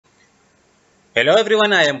Hello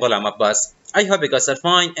everyone, I am Ghulam Abbas. I hope you guys are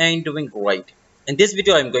fine and doing great. In this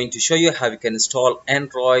video, I'm going to show you how you can install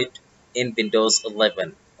Android in Windows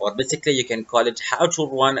 11, or basically you can call it how to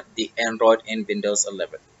run the Android in Windows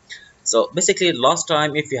 11. So basically last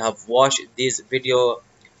time if you have watched this video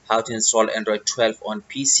how to install Android 12 on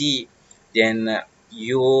PC, then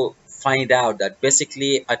you find out that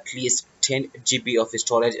basically at least 10 GB of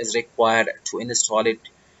storage is required to install it,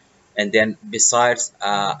 and then besides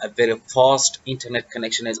a very fast internet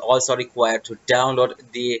connection is also required to download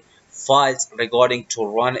the files regarding to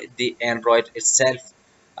run the Android itself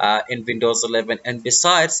in Windows 11. And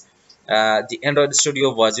besides, the Android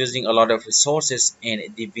Studio was using a lot of resources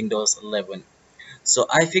in the Windows 11. So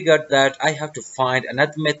I figured that I have to find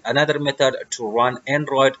another method to run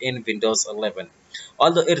Android in Windows 11.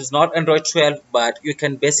 Although it is not Android 12, but you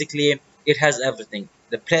can basically, it has everything.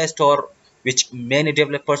 The Play Store, which many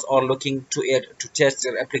developers are looking to it to test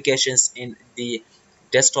their applications in the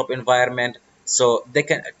desktop environment, so they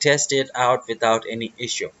can test it out without any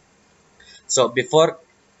issue. So before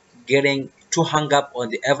getting too hung up on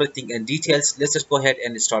the everything and details, let's just go ahead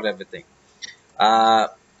and install everything. uh,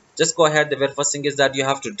 just go ahead. The very first thing is that you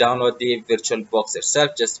have to download the VirtualBox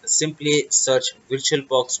itself. Just simply search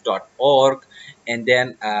virtualbox.org and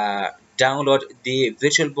then download the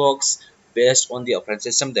VirtualBox based on the operating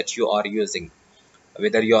system that you are using,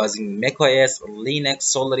 whether you're using macOS or Linux,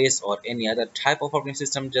 Solaris, or any other type of operating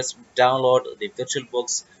system. Just download the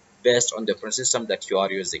VirtualBox based on the operating system that you are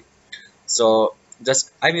using. So just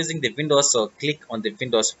I'm using the Windows, so click on the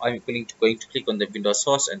Windows. I'm going to click on the Windows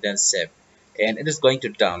source and then save, and it is going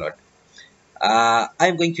to download.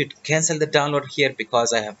 I'm going to cancel the download here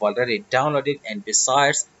because I have already downloaded, and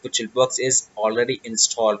besides VirtualBox is already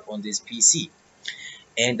installed on this PC.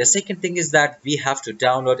 And the second thing is that we have to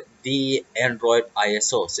download the Android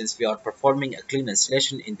ISO since we are performing a clean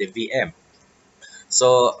installation in the VM.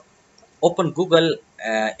 So open Google,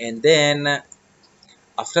 and then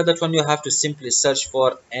after that one you have to simply search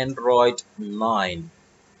for Android 9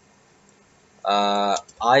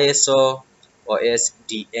 ISO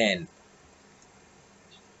OSDN.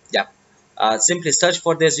 Yeah, simply search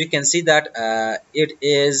for this. You can see that it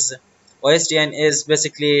is OSDN is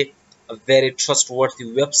basically a very trustworthy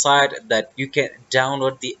website that you can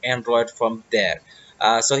download the Android from there.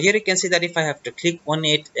 So here you can see that if I have to click on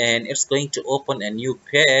it, and it's going to open a new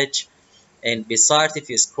page. And besides, if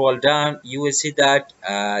you scroll down, you will see that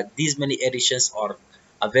these many editions are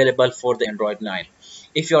available for the Android 9.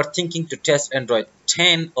 If you are thinking to test Android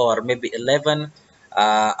 10 or maybe 11,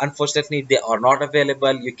 unfortunately they are not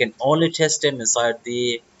available. You can only test them inside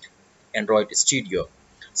the Android Studio.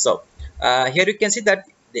 So here you can see that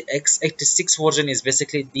the x86 version is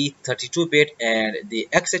basically the 32-bit, and the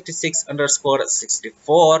x86 underscore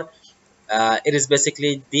 64 it is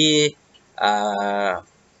basically the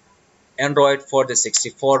Android for the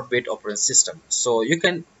 64-bit operating system. So you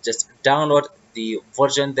can just download the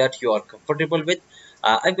version that you are comfortable with.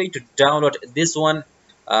 I'm going to download this one,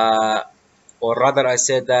 or rather I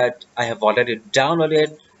said that I have already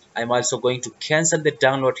downloaded. I'm also going to cancel the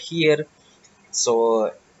download here.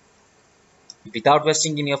 So without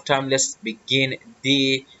wasting any of time, let's begin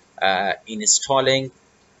the installing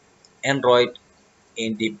Android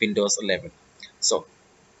in the Windows 11. So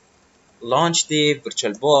launch the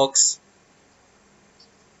VirtualBox.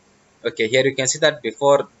 Okay, here you can see that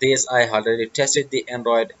before this I already tested the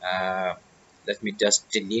Android. Let me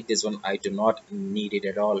just delete this one. I do not need it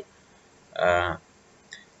at all. uh,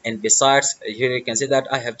 and besides, here you can see that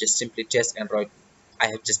I have just simply test Android. I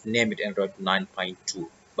have just named it Android 9.2.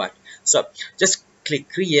 But so just click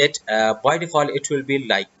create. By default it will be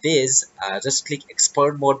like this. Just click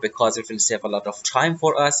expert mode because it will save a lot of time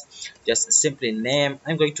for us. Just simply name.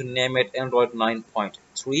 I'm going to name it Android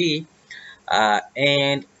 9.3,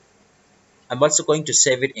 and I'm also going to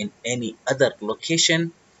save it in any other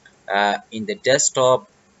location in the desktop.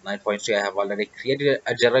 9.3 I have already created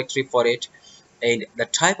a directory for it. And the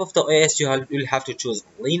type of the OS you'll have to choose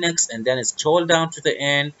Linux, and then scroll down to the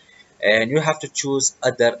end and you have to choose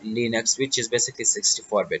other Linux, which is basically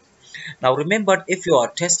 64-bit. Now remember, if you are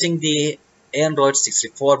testing the Android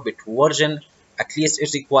 64-bit version, at least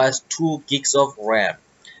it requires 2 gigs of RAM.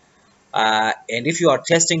 And if you are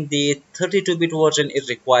testing the 32-bit version, it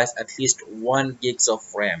requires at least 1 gigs of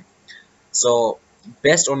RAM. So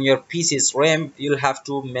based on your PC's RAM, you'll have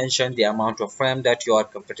to mention the amount of RAM that you are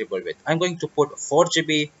comfortable with. I'm going to put 4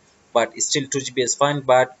 GB, but still 2 GB is fine.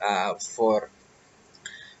 But for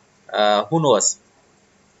who knows,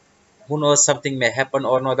 something may happen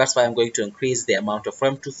or no, that's why I'm going to increase the amount of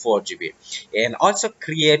RAM to 4 GB. And also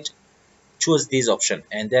choose this option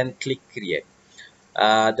and then click create.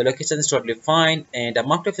 The location is totally fine, and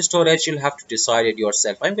amount of storage you'll have to decide it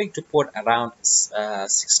yourself. I'm going to put around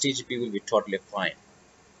 60 GB will be totally fine.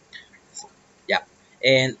 Yeah,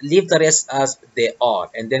 and leave the rest as they are,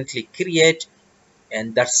 and then click create,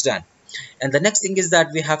 and that's done. And the next thing is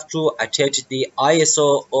that we have to attach the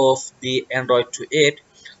ISO of the Android to it.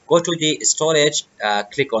 Go to the storage,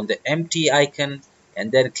 click on the empty icon,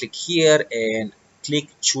 and then click here and click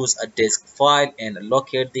choose a disk file and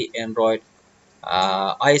locate the Android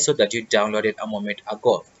ISO that you downloaded a moment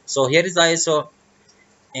ago. So here is the ISO,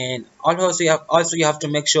 and also you have to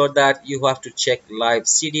make sure that you have to check live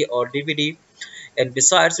CD or DVD. And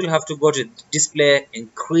besides, you'll have to go to display,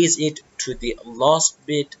 increase it to the last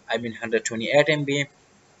bit, I mean 128 MB.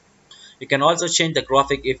 You can also change the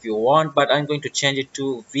graphic if you want, but I'm going to change it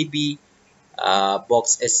to VB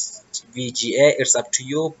box SVGA. It's up to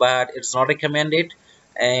you, but it's not recommended.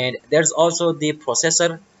 And there's also the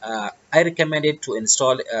processor. I recommend it to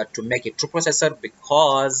install to make it true processor,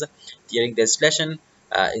 because during the installation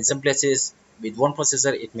in some places with one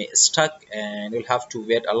processor it may stuck and you'll have to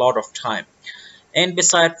wait a lot of time. And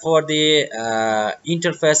beside, for the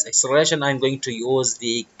interface acceleration, I'm going to use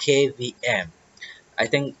the KVM. I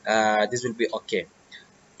think this will be okay.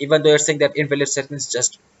 Even though you're saying that invalid settings,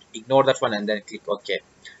 just ignore that one and then click OK.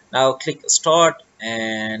 Now click start,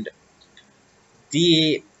 and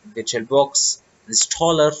the VirtualBox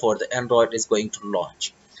installer for the Android is going to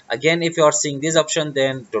launch. Again, if you are seeing this option,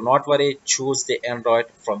 then do not worry, choose the Android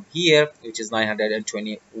from here, which is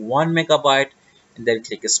 921 megabyte, and then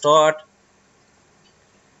click start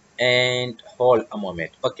and hold a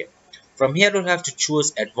moment. Okay, from here we'll have to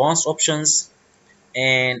choose advanced options,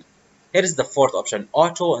 and here is the fourth option,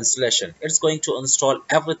 auto installation. It's going to install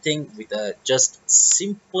everything with a just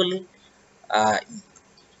simple uh,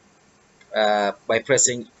 by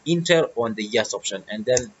pressing enter on the yes option, and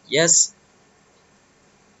then yes,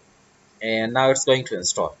 and now it's going to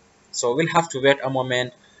install. So we'll have to wait a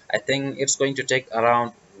moment. I think it's going to take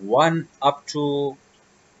around 1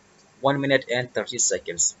 minute and 30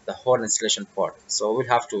 seconds, the whole installation part, so we'll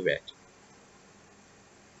have to wait.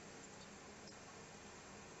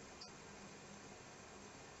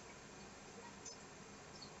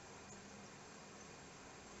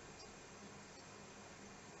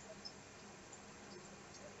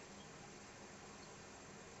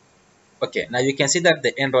 Okay, now you can see that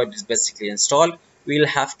the Android is basically installed. We'll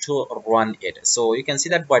have to run it. So you can see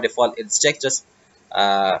that by default it's checked. Just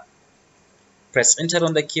uh, press enter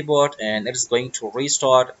on the keyboard and it's going to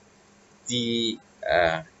restart the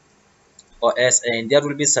OS, and there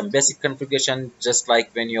will be some basic configuration, just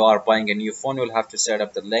like when you are buying a new phone. You'll have to set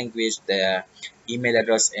up the language, the email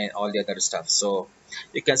address, and all the other stuff. So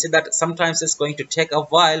you can see that sometimes it's going to take a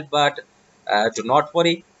while, but do not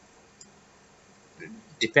worry,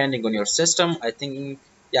 depending on your system. I think,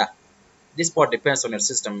 yeah, this part depends on your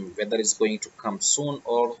system whether it's going to come soon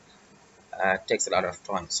or takes a lot of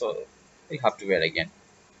time. So you have to wait again.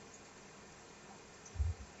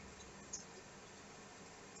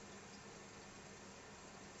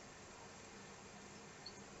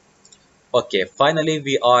 Okay, finally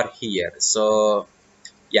we are here. So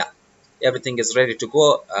yeah, everything is ready to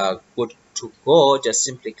go. Good to go. Just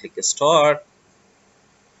simply click start,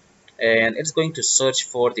 and it's going to search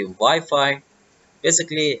for the Wi-Fi.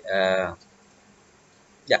 Basically, yeah.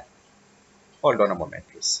 Hold on a moment,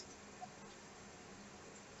 please.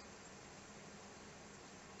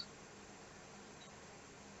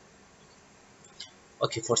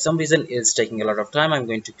 Okay, for some reason it's taking a lot of time. I'm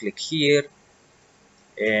going to click here,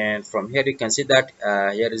 and from here you can see that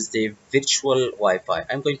here is the virtual Wi-Fi.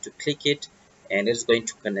 I'm going to click it, and it's going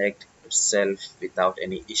to connect itself without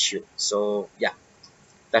any issue. So yeah,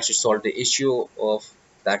 that should solve the issue of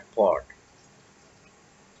that part.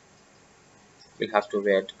 We'll have to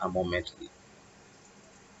wait a moment.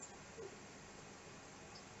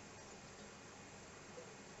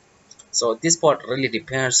 So this part really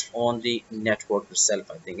depends on the network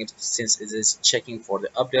itself. I think it, since it is checking for the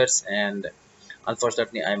updates, and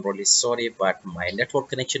unfortunately I'm really sorry, but my network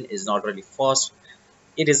connection is not really fast.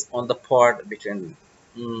 It is on the part between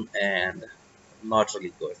and not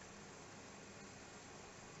really good.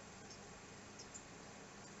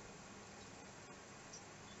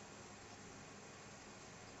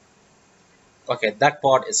 Okay, that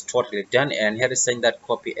part is totally done, and here is saying that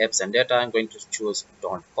copy apps and data. I'm going to choose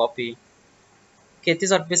don't copy. Okay,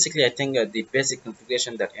 these are basically, I think, the basic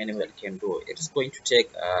configuration that anyone can do. It is going to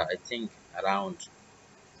take I think around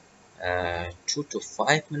 2 to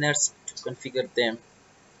 5 minutes to configure them,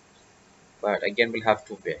 but again we'll have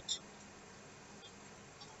to wait.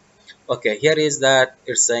 Okay, here is that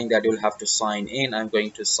it's saying that you'll have to sign in. I'm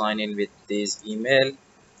going to sign in with this email.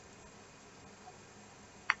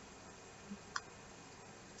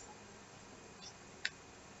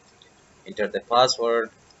 Enter the password.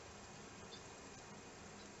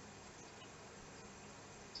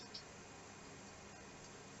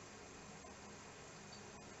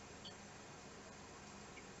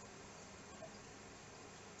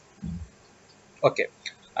 Okay,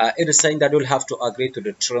 it is saying that you'll have to agree to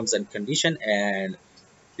the terms and condition, and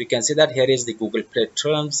you can see that here is the Google Play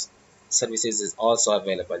terms. Services is also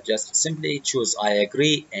available. Just simply choose I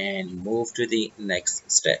agree and move to the next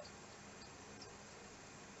step.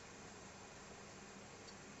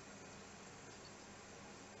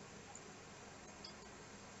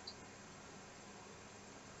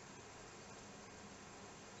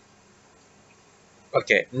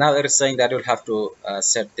 Okay, now it is saying that you'll have to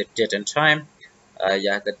set the date and time.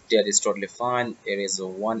 Yeah, the date is totally fine. It is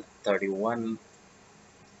 1:31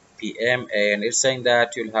 p.m. and it's saying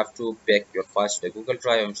that you'll have to back your files to the Google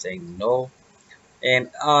Drive. I'm saying no. And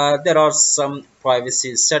there are some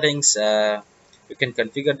privacy settings. You can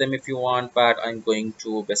configure them if you want, but I'm going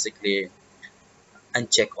to basically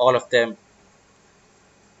uncheck all of them.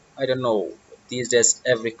 I don't know. These days,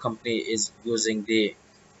 every company is using the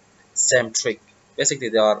same trick. Basically,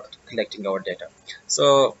 they are collecting our data.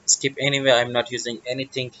 So skip anyway. I'm not using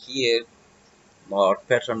anything here, nor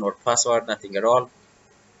pattern nor password, nothing at all.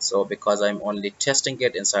 So because I'm only testing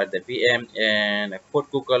it inside the VM, and I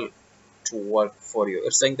put Google to work for you.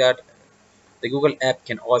 It's saying that the Google app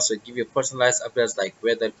can also give you personalized updates like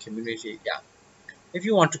weather, community. Yeah, if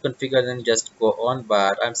you want to configure, then just go on.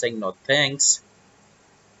 But I'm saying no thanks.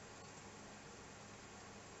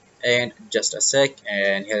 And just a sec.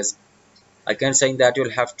 And here's again saying that you'll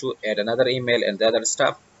have to add another email and the other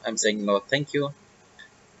stuff. I'm saying no thank you.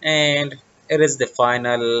 And it is the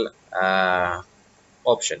final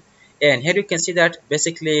option. And here you can see that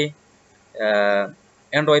basically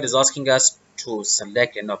Android is asking us to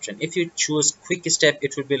select an option. If you choose quick step,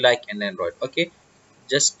 it will be like an Android. Okay,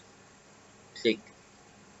 just click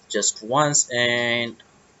just once, and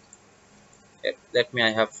let me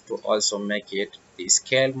I have to also make it the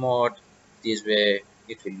scale mode. This way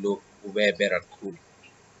it will look way better cool.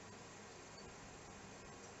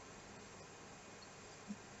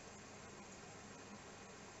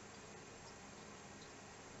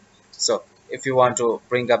 So if you want to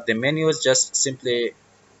bring up the menus, just simply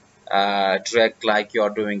drag like you're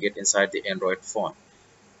doing it inside the Android phone.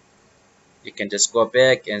 You can just go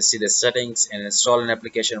back and see the settings and install an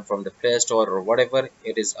application from the Play Store or whatever.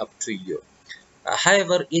 It is up to you.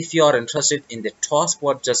 However, if you are interested in the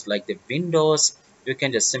taskbar just like the Windows, you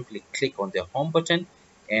can just simply click on the home button,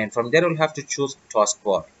 and from there you'll have to choose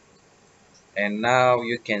taskbar. And now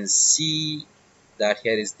you can see that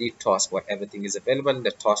here is the taskbar. Everything is available in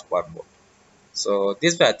the taskbar mode. So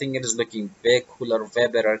this way I think it is looking way cooler, way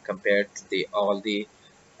better compared to the all the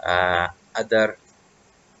other.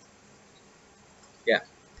 Yeah,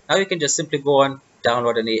 now you can just simply go on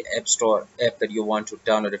download any app store app that you want to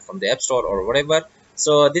download it from the app store or whatever.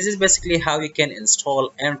 So this is basically how you can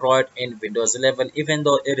install Android in Windows 11, even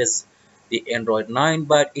though it is the Android 9,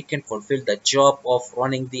 but it can fulfill the job of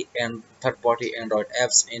running the third-party Android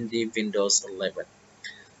apps in the Windows 11.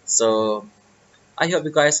 So I hope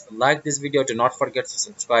you guys like this video. Do not forget to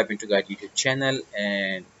subscribe IntoGuide YouTube channel,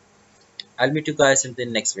 and I'll meet you guys in the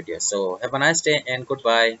next video. So have a nice day and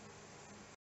goodbye.